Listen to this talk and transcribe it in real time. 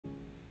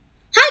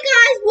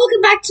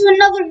welcome back to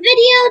another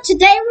video.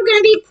 Today we're going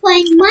to be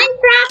playing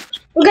Minecraft.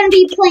 We're going to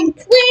be playing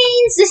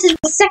planes. This is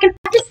the second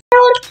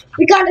episode.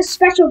 We got a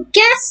special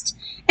guest,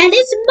 and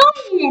it's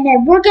Mayan.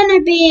 And we're going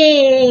to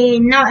be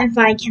not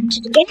invite him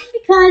to the game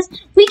because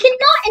we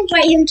cannot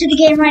invite him to the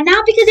game right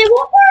now because it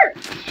won't work.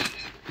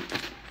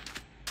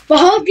 But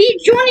he'll be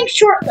joining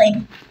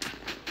shortly.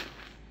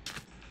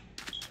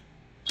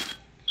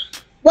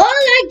 Well,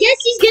 I guess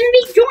he's going to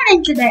be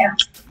joining today.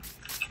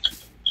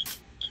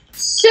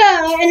 So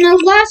in the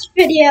last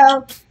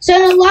video,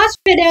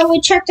 we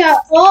checked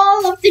out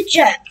all of the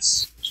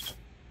jets.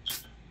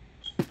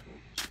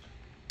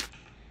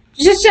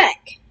 Just a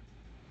sec.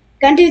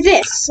 Gonna do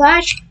this.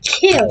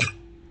 /kill.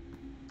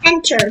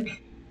 Enter.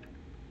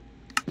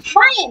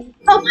 Mayan.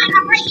 Oh, mine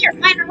are right here.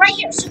 Mine are right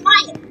here. So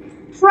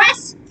Mayan,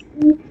 press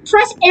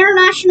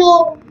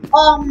international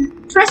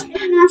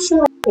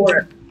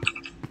airport.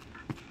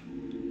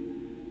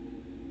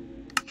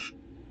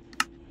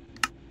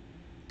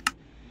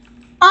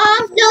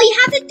 No, you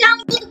have to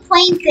download the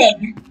plane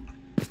thing.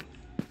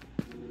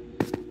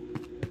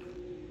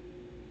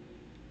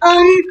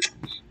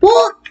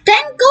 Well,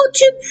 then go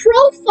to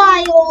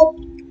profile,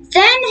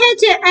 then head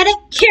to edit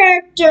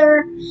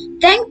character,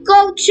 then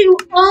go to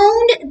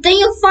owned, then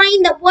you'll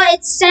find that what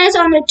it says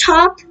on the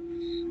top,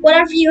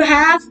 whatever you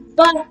have,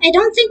 but I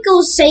don't think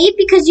it'll save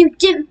because you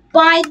didn't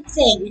buy the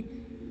thing.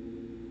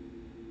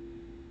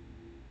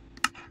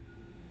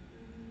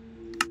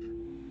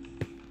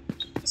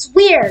 It's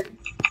weird.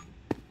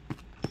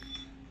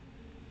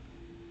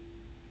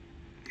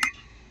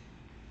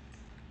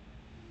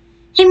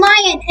 Hey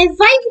Mayan, invite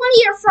one of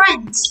your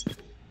friends.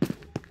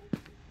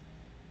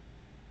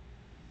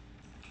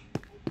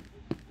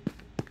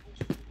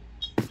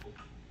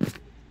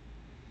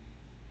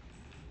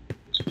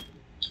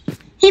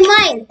 Hey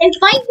Mayan,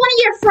 invite one of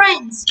your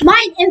friends.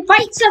 Mayan,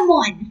 invite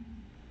someone.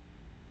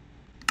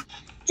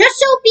 Just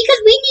so,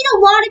 because we need a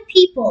lot of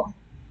people.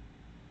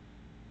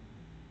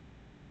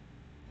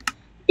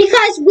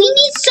 Because we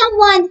need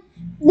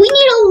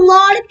a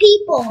lot of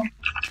people.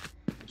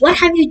 What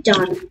have you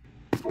done?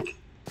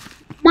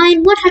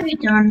 Mayan, what have you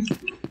done?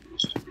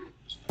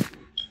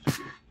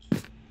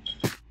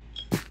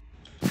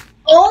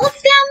 All of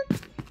them?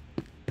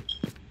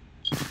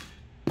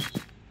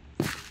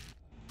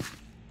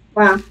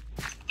 Wow.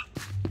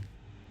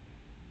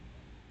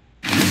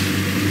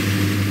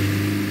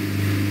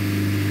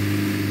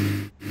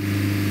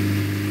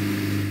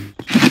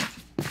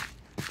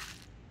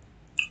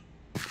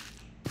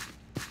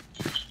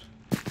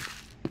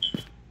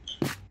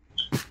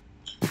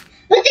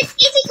 But this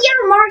isn't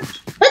your mark.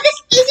 But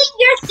this isn't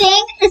your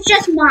thing, it's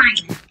just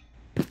mine.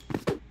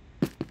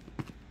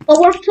 But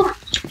we're fine.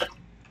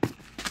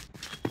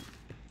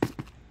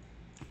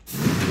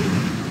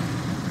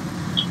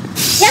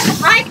 Yep,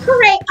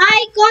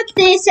 I got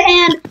this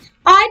and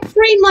I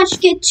pretty much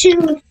get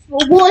to,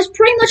 well, it's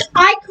pretty much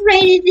I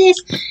created this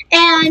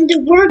and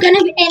we're gonna,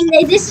 and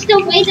this is the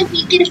way that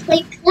we get to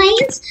play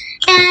planes,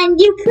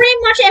 and you pretty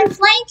much, in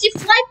planes, you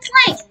fly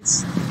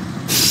planes.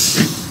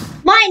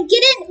 Mine,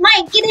 get in,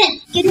 Mine, get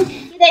in, get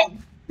in.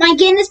 Mine,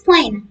 get in this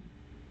plane.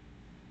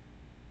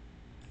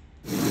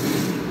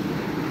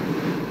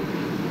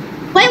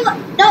 Wait, what?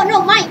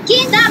 No, Mine,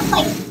 get in that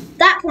plane.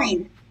 That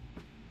plane.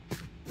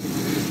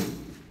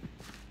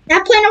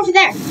 That plane over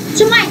there.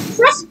 So, Mine,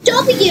 press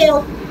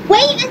W.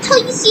 Wait until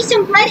you see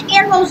some red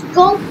arrows.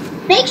 Go.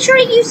 Make sure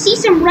you see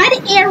some red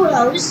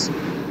arrows.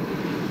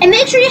 And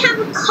make sure you have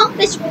a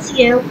compass with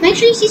you. Make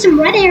sure you see some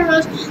red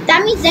arrows.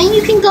 That means then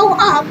you can go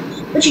up.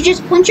 But you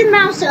just point your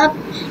mouse up.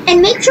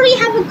 And make sure you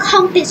have a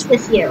compass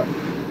with you.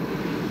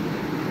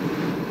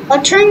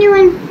 I'll turn you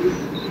in.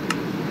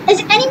 Is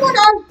anyone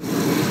on?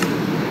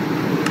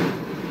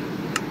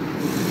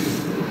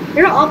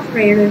 You're an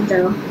operator,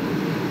 though.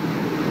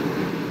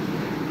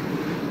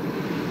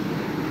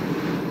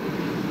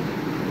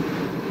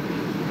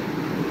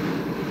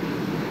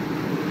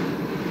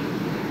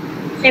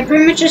 I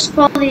pretty much just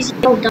follow these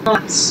yellow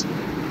dots.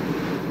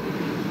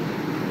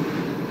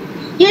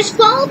 You just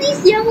follow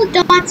these yellow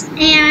dots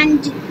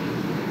and...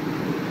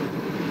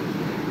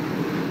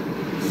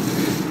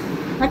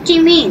 What do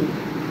you mean?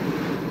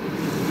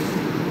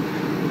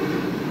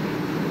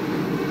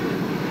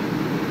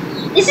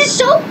 This is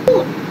so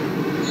cool.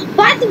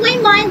 By the way,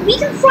 Mine, we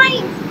can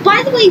fly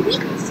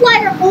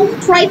our own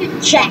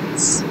private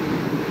jets.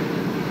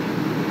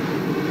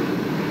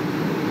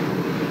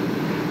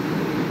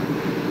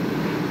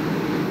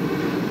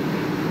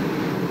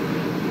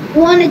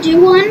 You want to do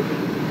one?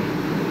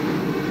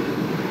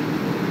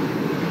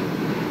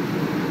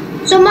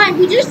 So, Mine,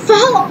 we just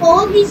follow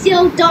all of these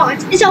yellow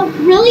dots. It's a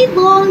really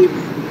long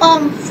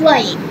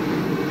flight.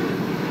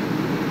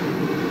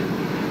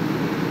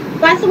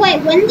 By the way,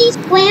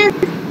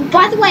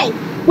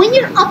 when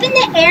you're up in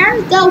the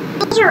air, the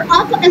wheels are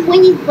up, and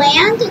when you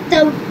land,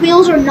 the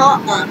wheels are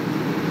not up.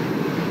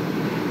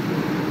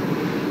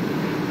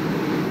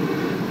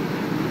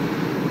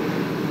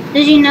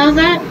 Did you know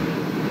that?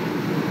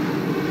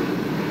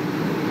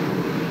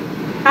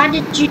 How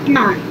did you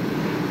not?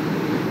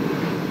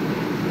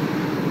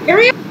 Here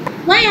we are.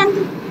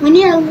 Land. We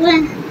need to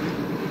win.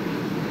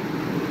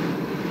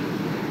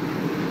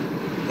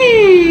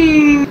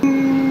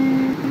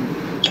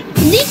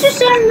 These are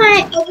some of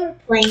my other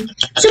planes.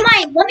 So,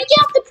 Maya, let me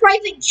get off the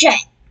private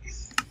jet.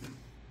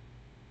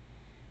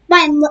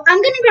 Maya, I'm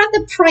gonna grab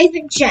the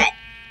private jet.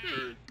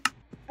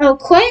 Oh,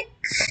 quick.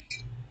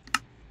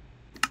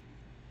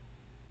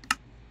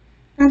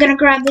 I'm gonna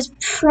grab this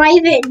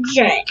private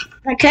jet.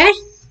 Okay?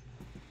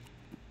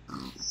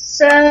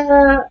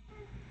 So...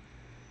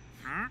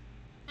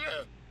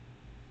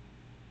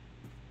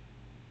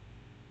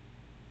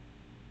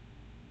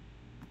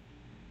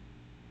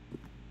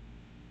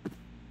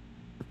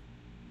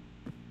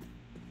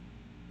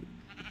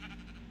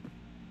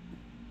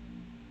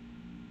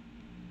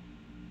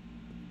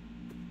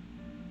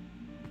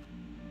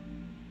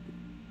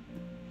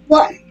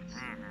 What?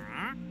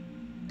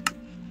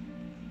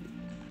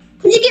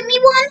 Could you give me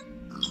one?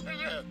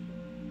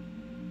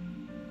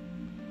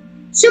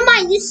 So,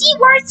 Mike, you see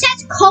where it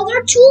says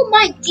color tool?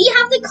 Mike, do you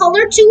have the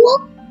color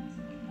tool?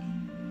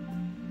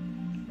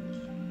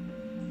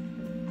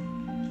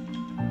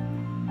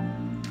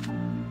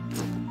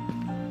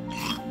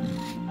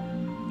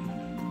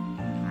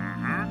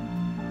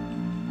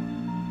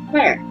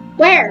 Where?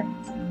 Where?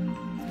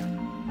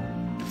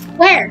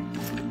 Where?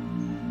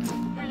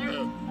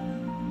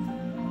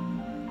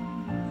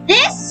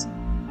 This?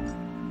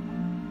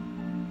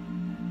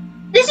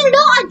 This is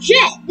not a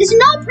jet. This is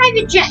not a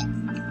private jet.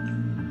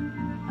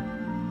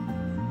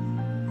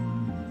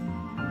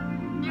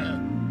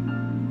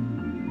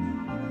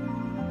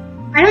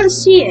 I don't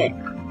see it.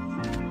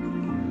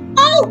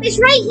 Oh, it's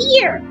right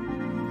here.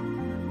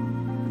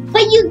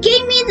 But you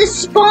gave me the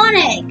spawn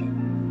egg.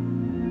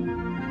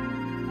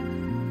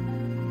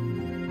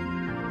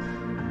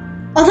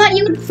 I thought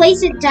you would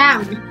place it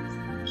down.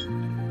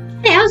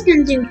 Hey, I was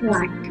gonna do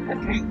black.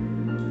 Okay.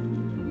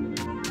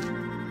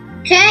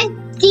 Okay,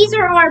 these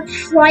are our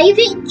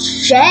private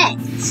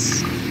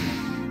jets.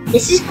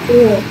 This is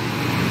cool.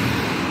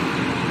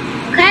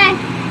 Okay.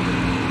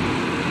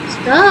 Let's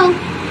go.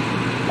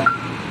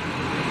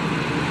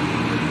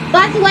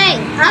 By the way,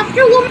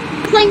 after we're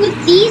playing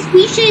with these,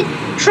 we should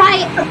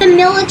try the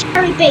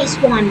military base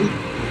one.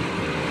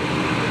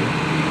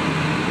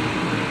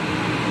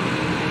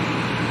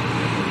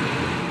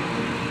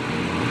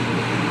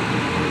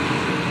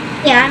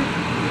 Yeah.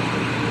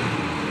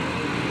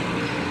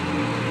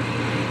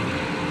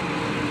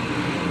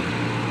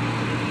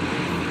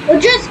 Or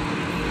just...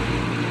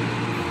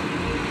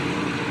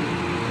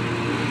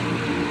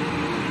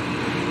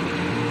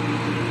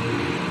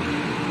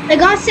 I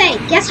gotta say,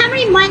 guess how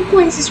many mine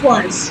coins this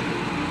was?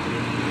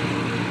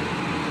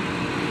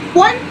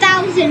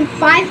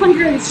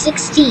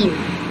 1,516.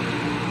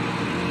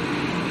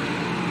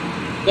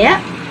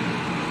 Yep.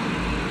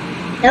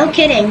 No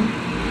kidding.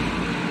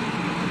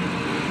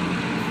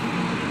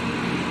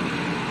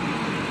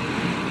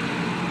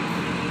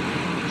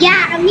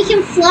 Yeah, and we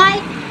can fly.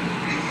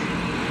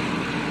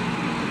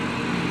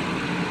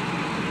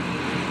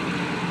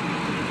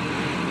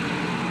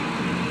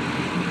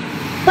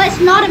 But it's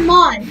not a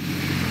mod.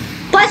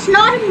 But it's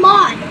not a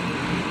mod.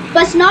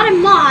 But it's not a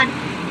mod.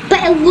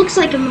 But it looks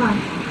like a mod.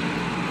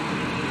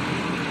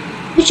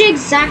 We should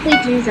exactly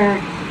do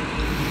that.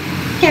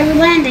 Okay, we're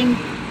landing.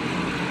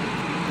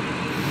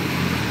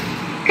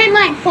 Okay,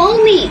 Mike,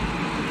 follow me.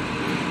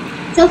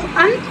 So if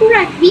I'm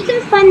correct, we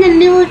can find the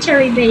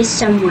military base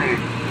somewhere.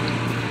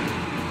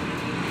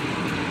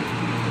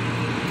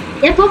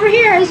 Yep, over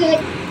here is it.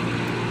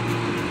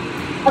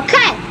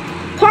 Okay,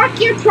 park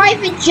your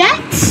private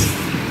jets.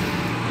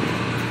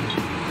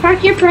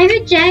 Park your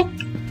private jet.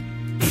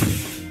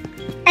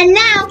 And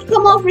now,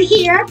 come over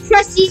here,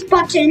 press these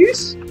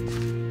buttons.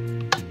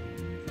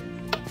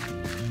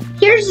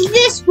 Here's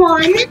this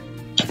one.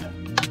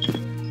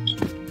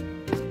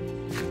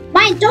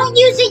 Mine, don't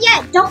use it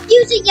yet. Don't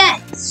use it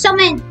yet.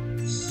 Summon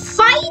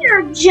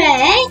fighter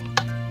jet.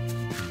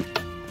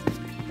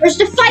 Where's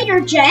the fighter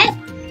jet?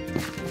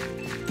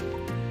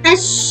 And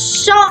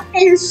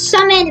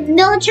summon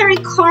military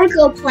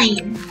cargo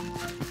plane.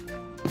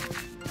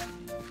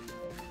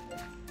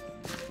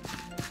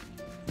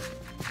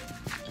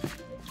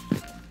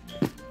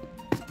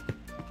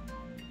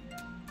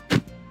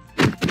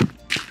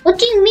 What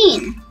do you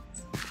mean?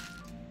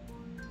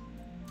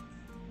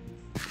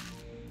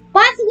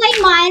 By the way,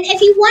 Mine, if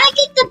you want to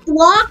get the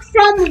block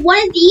from one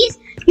of these,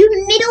 you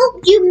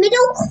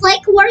middle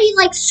click where you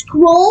like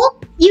scroll,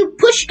 you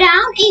push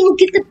down and you'll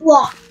get the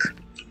block.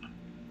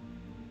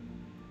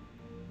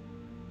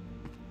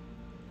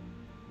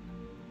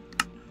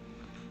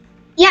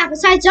 Yeah,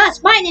 besides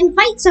us, Mine,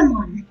 invite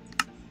someone.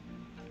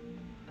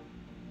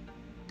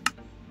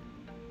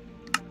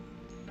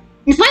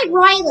 Invite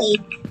Riley.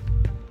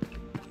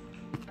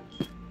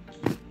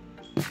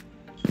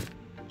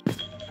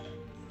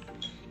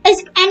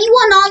 Is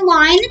anyone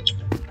online?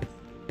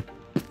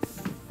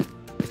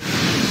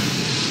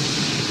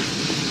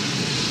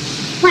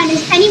 Mine,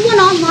 is anyone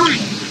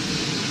online?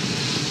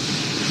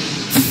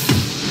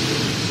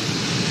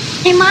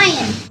 Hey,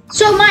 Mayan.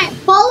 So, Mayan,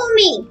 follow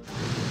me.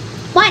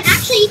 Mayan,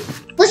 actually,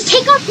 let's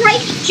take our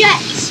private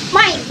jets.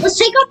 Mayan, let's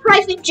take our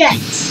private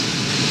jets.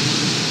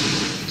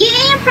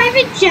 Yeah,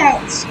 private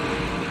jets.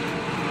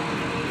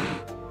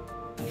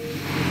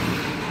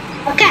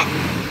 Okay.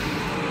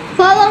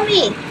 Follow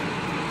me.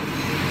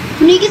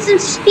 When you get some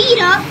speed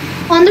up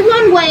on the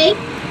runway,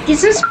 get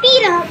some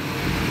speed up.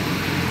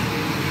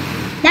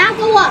 Now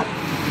go up.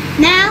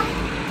 Now,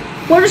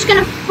 we're just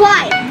gonna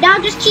fly. Now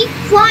just keep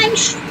flying.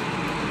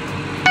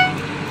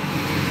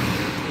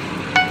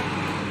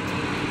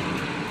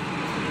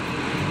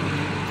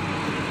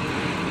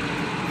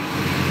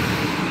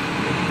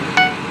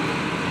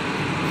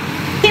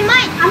 Okay,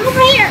 Mike, I'm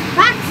over here,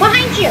 back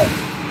behind you.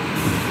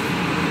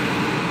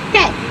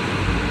 Okay.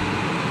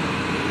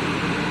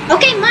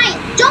 Okay,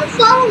 Mike, don't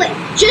follow it.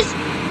 Just,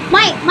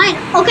 Mike,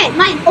 okay,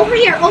 Mike, over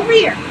here, over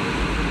here.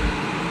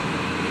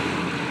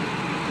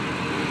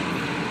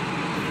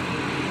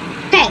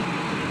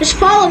 Just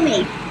follow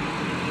me.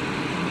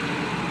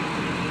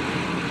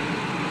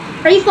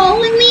 Are you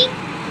following me?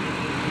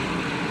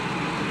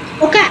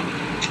 Okay.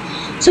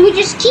 So we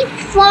just keep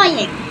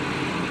flying.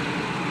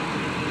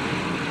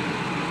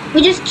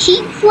 We just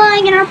keep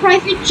flying in our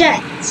private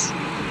jets.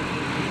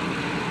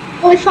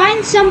 Or we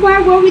find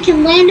somewhere where we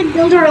can land and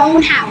build our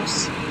own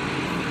house.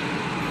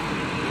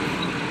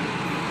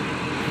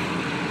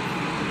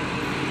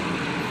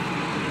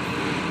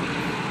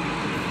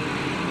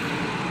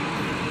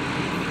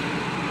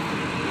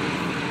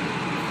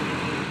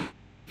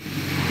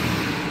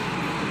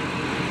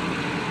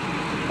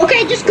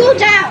 Okay, just go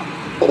down.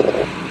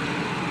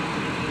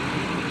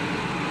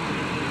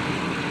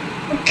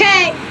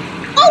 Okay.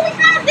 Oh, we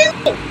found a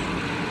village.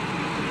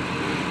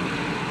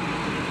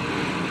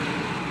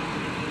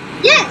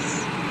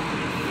 Yes.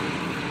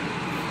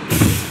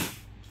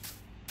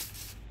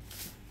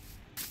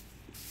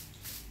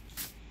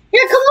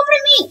 Here, come over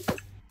to me.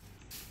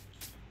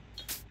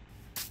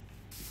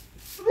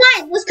 Come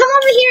on, let's come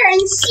over here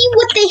and see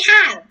what they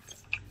have.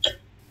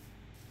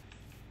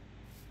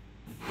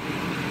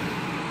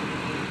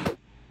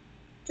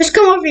 Just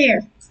come over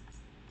here.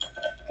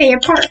 Okay, you're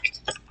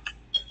parked.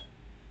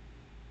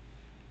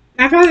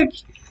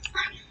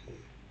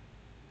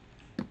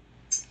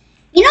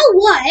 You know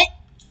what?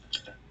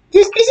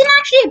 This isn't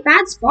actually a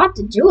bad spot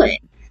to do it.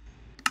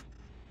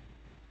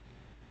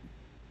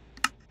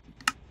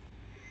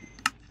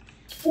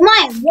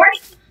 Maya,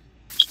 what?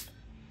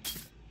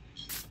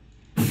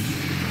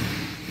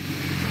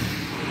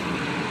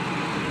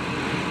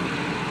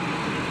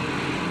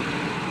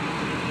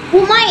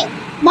 Well,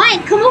 Maya,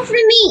 come over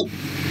to me.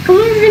 Come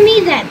over to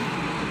me then.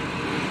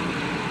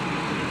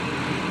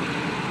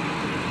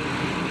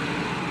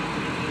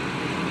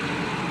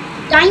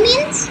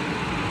 Diamonds?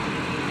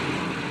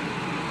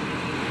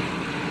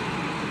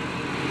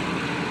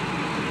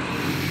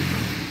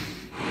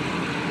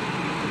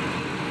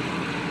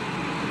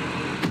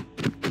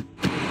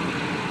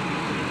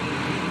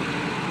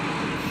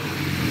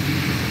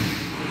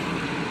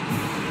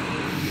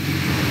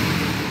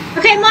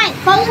 Okay, Mike,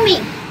 follow me.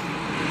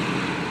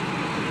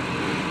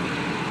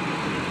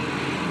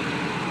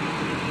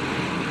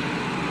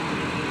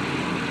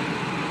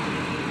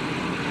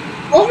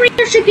 Over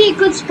here should be a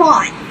good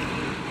spot.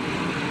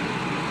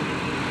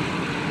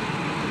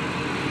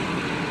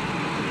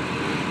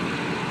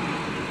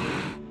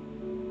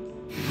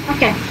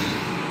 Okay.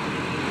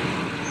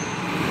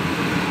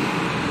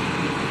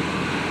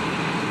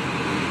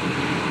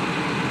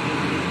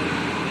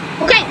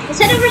 Okay, let's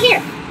head over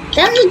here.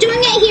 Then we're doing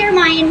it here,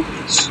 Mayan.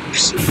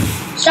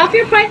 Stop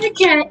your private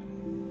jet.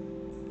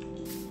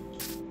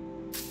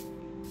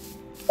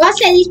 Well, I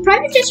said, these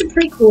private jets are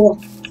pretty cool.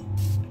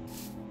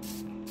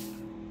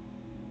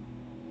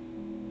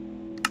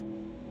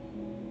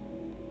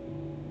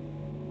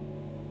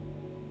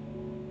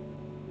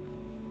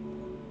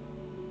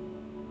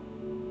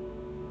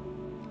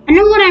 I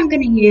know what I'm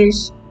gonna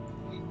use.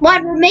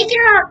 But we're making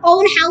our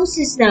own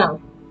houses though.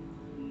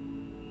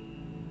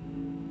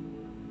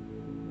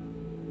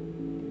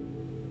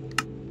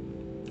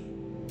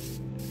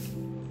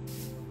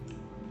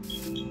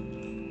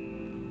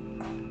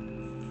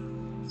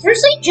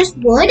 Seriously, just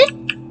wood?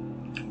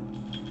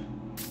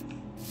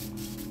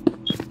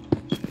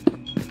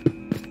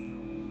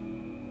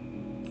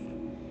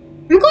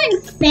 I'm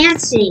going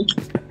fancy.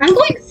 I'm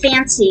going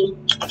fancy.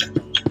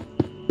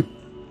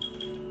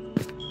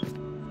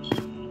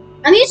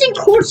 I'm using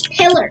quartz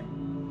pillar.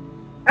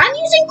 I'm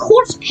using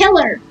quartz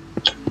pillar.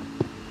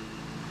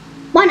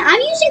 Man,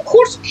 I'm using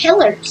quartz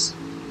pillars.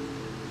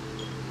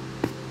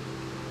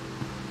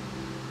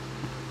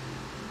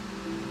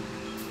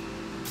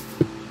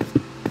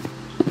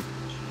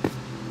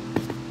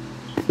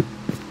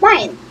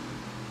 Fine.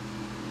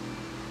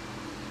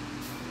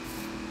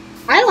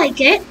 I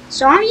like it,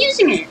 so I'm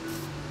using it.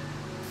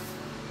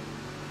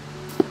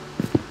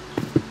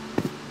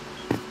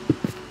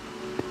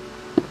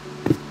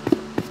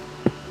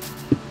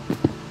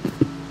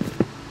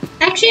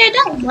 Actually, I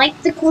don't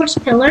like the quartz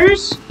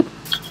pillars,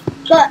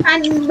 but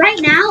right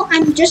now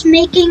I'm just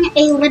making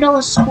a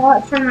little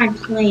spot for my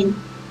plane.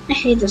 I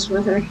hate this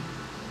weather.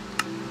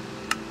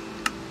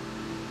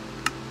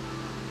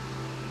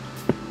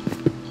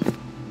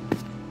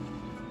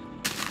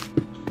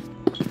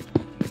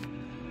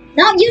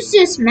 Not used to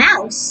this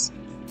mouse.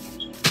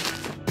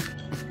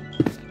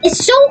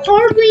 It's so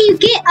hard when you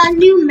get a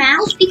new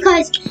mouse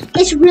because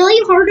it's really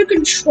hard to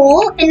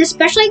control, and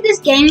especially like this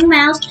gaming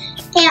mouse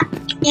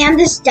and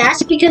this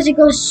desk because it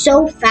goes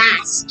so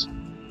fast.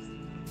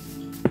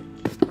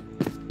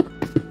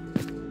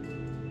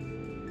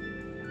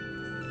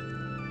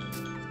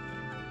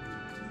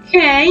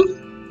 Okay.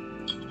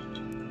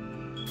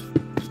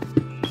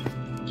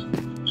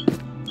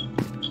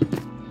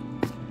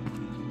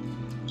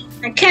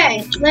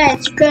 Okay,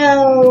 let's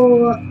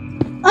go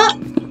up.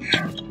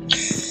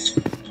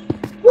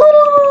 Woo!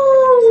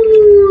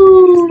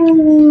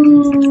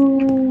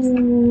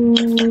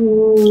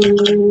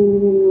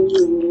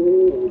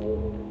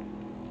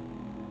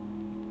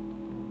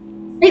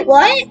 Wait,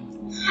 what?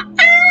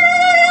 Ah!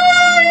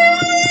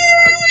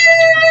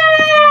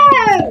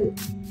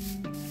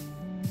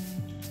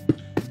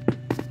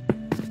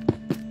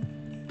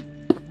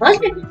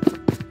 What?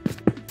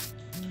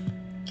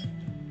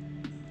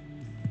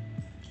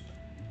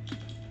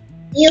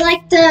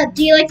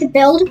 Do you like the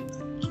build?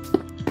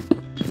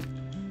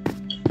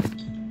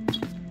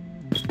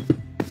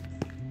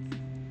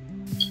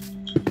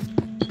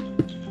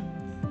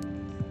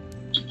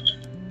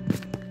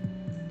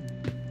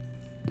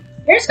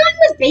 You're just going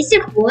with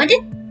basic wood?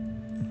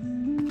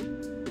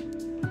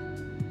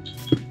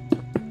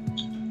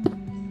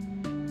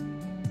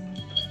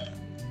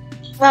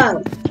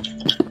 Oh.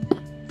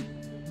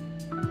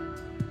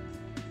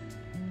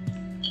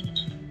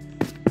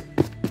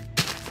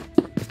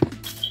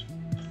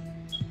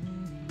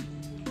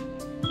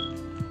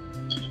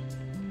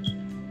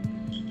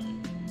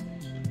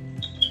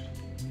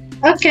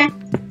 Okay.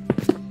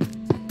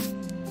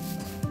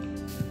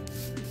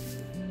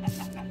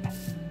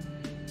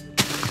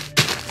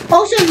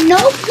 Also, no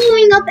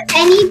blowing up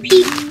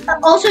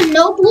also,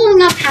 no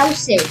blowing up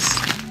houses.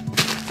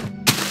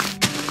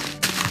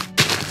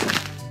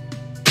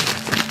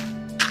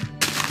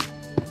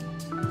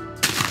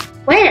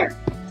 Where?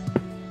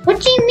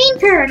 What do you mean,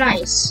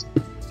 paradise?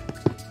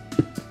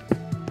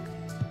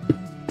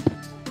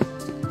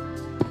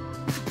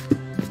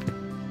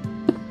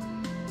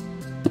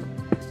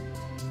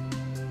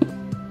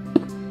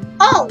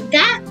 Oh,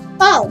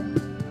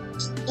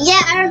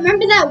 yeah, I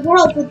remember that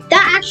world, but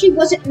that actually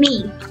wasn't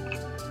me.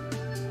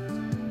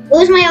 It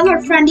was my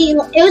other friend,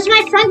 Eli. It was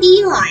my friend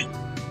Eli.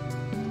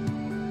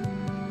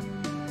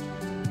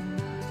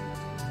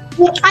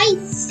 Well, I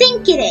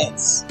think it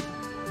is.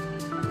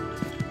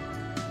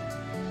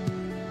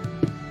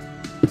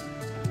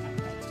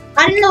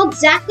 I don't know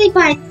exactly,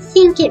 but I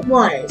think it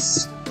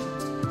was.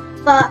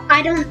 But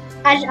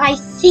I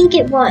think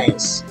it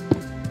was.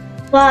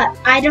 But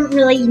I don't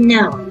really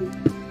know.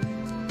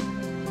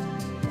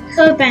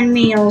 Could have been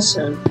me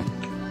also.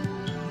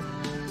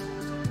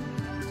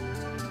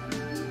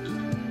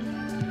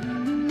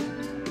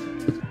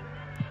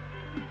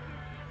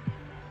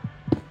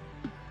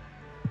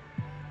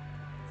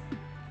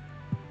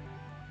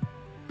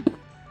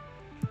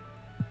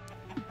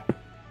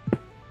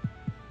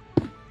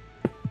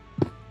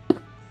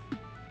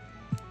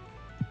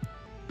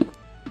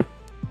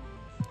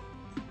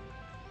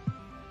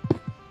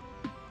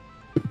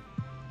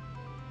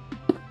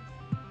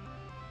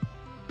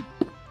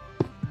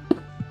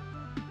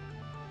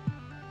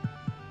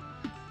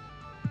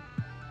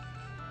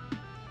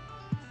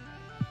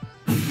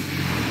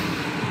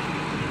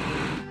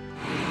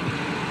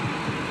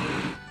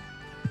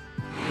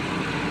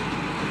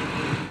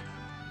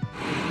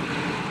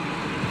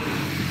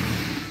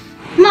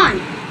 Come on,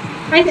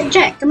 private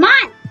jet, come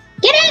on!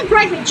 Get in,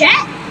 private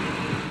jet!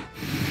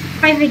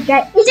 Private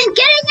jet isn't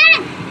getting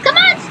in! Come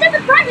on,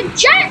 stupid private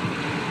jet!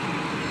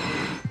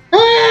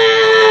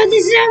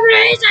 This is a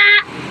reason!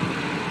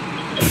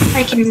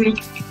 I can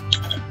imagine.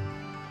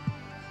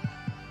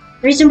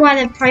 Reason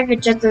why the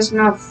private jet does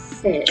not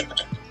fit.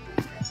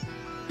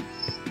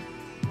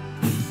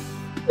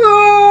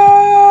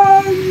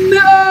 Oh,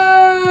 no!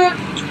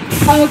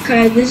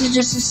 Okay, this is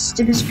just the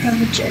stupidest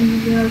private jet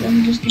in the world.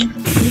 I'm just gonna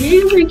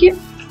completely make it.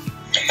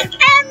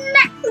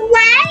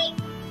 Why?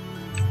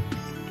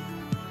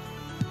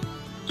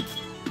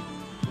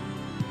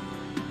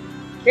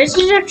 This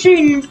is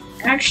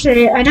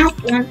actually, I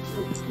don't want,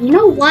 you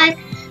know what?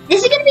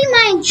 This is gonna be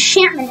my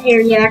enchantment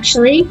area,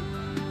 actually.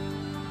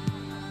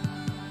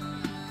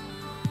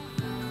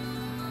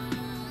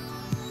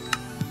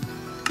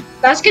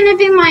 That's gonna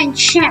be my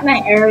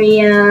enchantment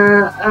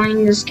area.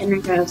 I'm just gonna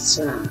go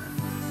some.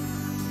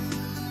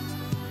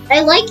 I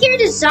like your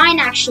design,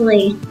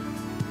 actually.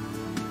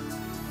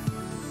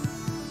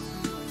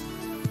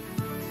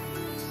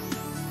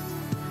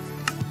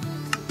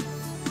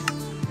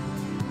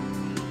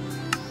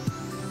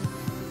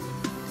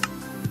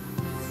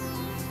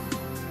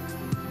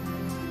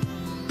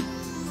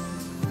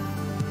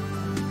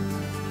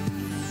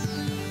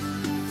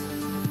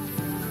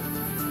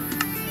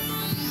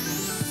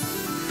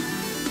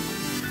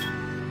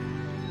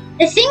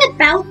 The thing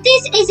about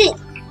this is it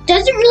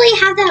doesn't really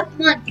have that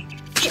much.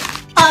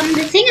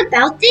 The thing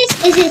about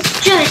this is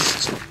it's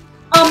just,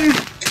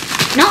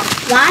 not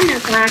flat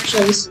enough,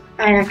 actually.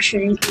 I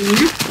actually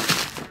can.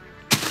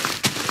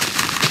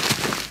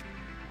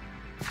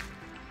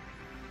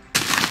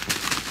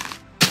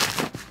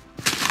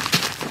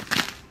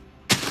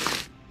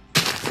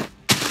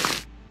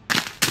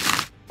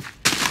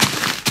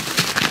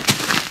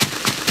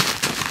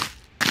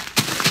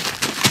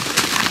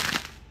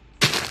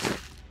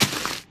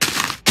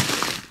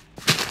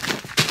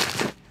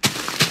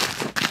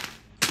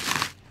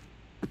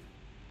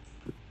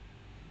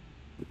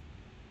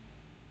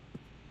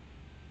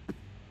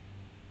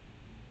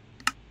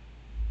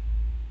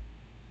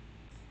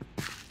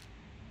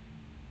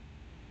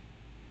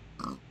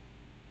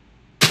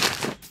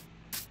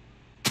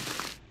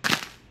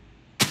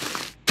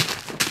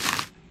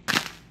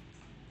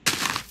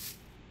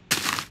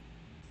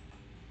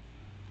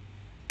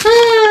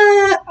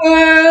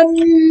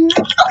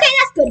 Okay,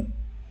 that's good.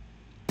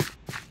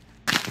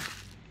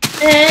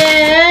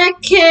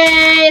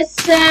 Okay,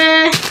 so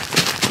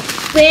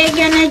we're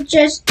gonna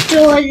just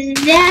do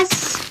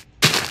this.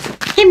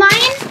 Hey,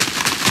 Mayan,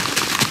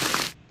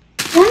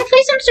 wanna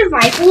play some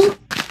survival?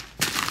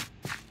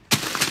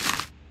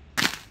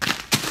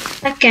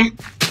 Okay.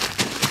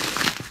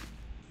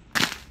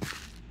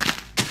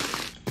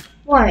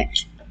 What?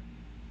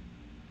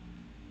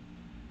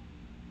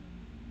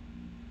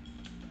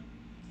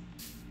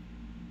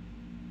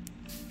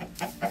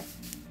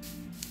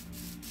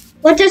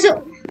 What does it...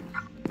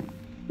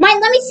 Mine,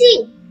 let me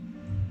see.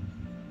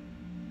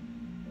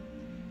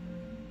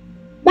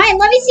 Mine,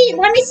 let me see.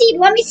 Let me see.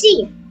 Let me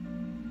see.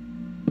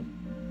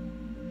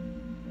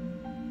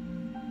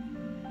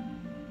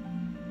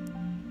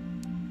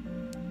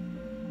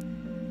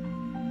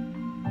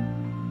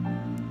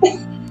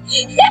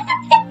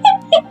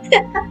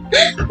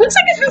 Looks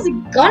like it has a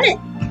gun in...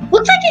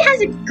 Looks like it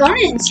has a gun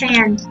in its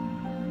hand.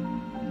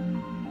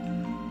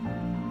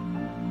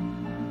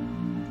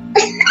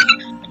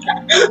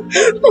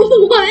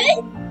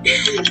 What?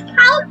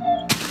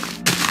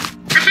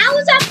 How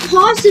is that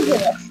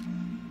possible?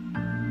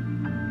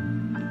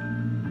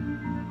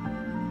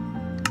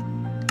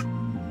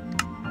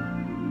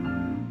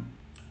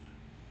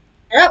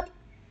 Yep.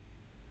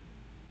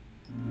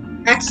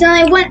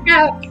 Accidentally went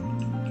out.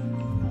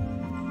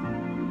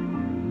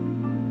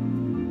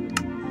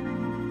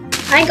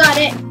 I got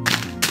it.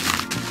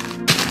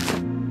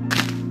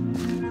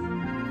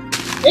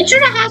 Make sure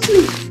to have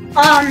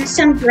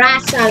some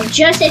grass out,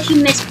 just if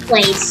you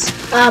misplace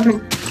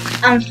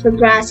for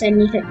grass or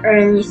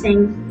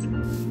anything.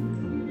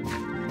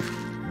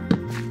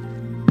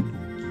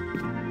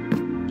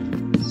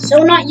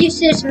 So not used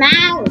to this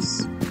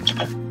mouse.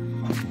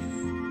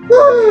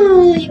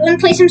 Ooh, you wanna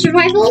play some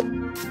survival?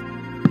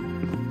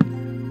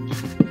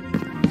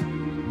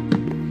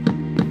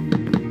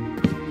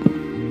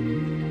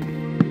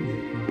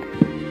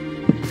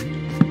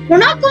 We're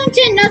not going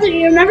to another.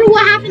 You remember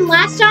what happened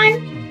last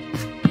time?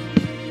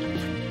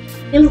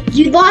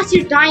 You lost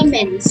your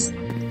diamonds.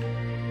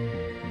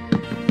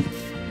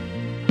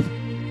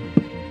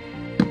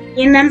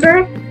 You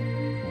remember?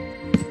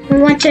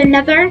 We went to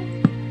another.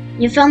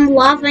 You fell in the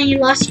lava and you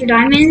lost your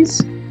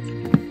diamonds.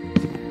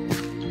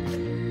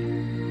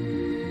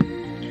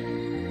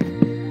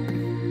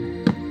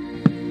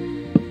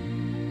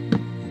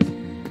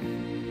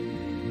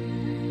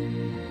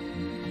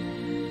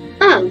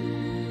 Oh.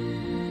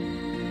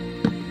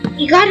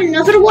 You got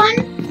another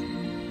one?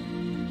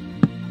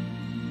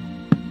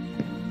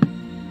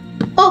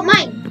 Oh,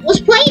 mine. Let's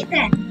play it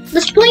then.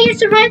 Let's play your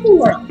survival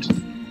world.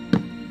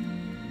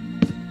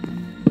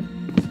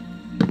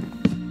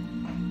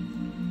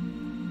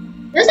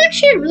 That's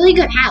actually a really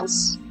good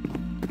house.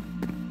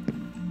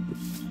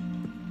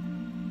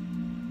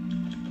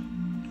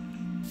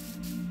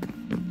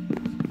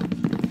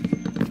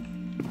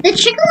 The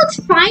chicken looks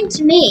fine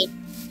to me.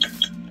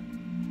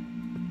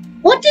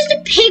 What does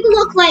the pig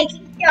look like,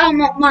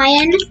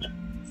 Mayan?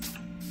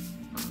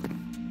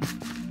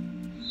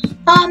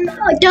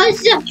 Does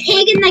the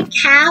pig and the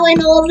cow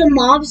and all of the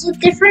mobs look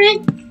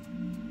different?